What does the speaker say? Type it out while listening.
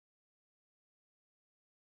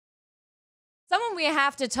Someone we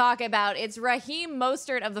have to talk about, it's Raheem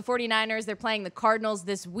Mostert of the 49ers. They're playing the Cardinals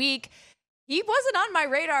this week. He wasn't on my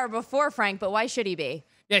radar before, Frank, but why should he be?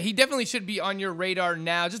 Yeah, he definitely should be on your radar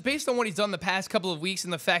now, just based on what he's done the past couple of weeks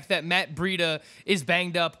and the fact that Matt Breida is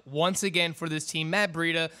banged up once again for this team. Matt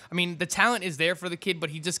Breida, I mean, the talent is there for the kid, but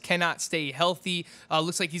he just cannot stay healthy.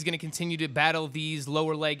 Looks like he's going to continue to battle these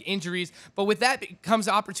lower leg injuries. But with that comes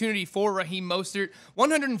opportunity for Raheem Mostert.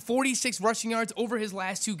 146 rushing yards over his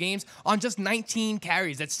last two games on just 19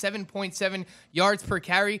 carries. That's 7.7 yards per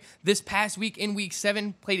carry. This past week in Week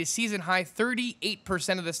 7, played a season-high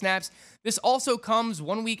 38% of the snaps. This also comes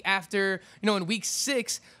 1 week after, in Week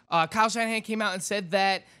 6, Kyle Shanahan came out and said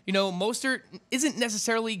that, Mostert isn't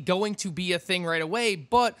necessarily going to be a thing right away,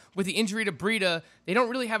 but with the injury to Breida, they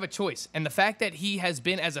don't really have a choice. And the fact that he has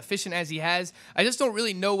been as efficient as he has, I just don't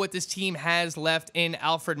really know what this team has left in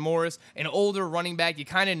Alfred Morris, an older running back. You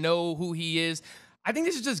kind of know who he is. I think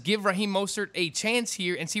they should just give Raheem Mostert a chance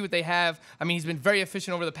here and see what they have. I mean, he's been very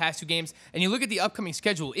efficient over the past two games. And you look at the upcoming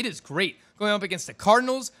schedule, it is great. Going up against the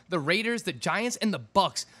Cardinals, the Raiders, the Giants, and the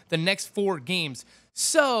Bucs the next 4 games.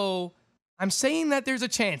 So I'm saying that there's a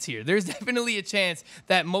chance here. There's definitely a chance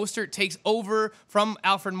that Mostert takes over from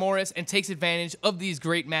Alfred Morris and takes advantage of these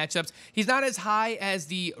great matchups. He's not as high as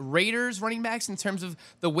the Raiders running backs in terms of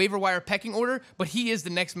the waiver wire pecking order, but he is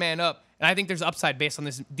the next man up. And I think there's upside based on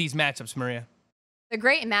these matchups, Maria. The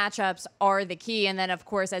great matchups are the key. And then, of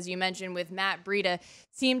course, as you mentioned with Matt Breida,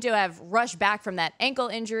 seemed to have rushed back from that ankle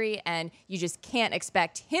injury, and you just can't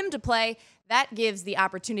expect him to play. That gives the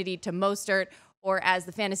opportunity to Mostert, or as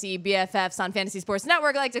the fantasy BFFs on Fantasy Sports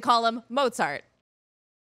Network like to call him, Mozart.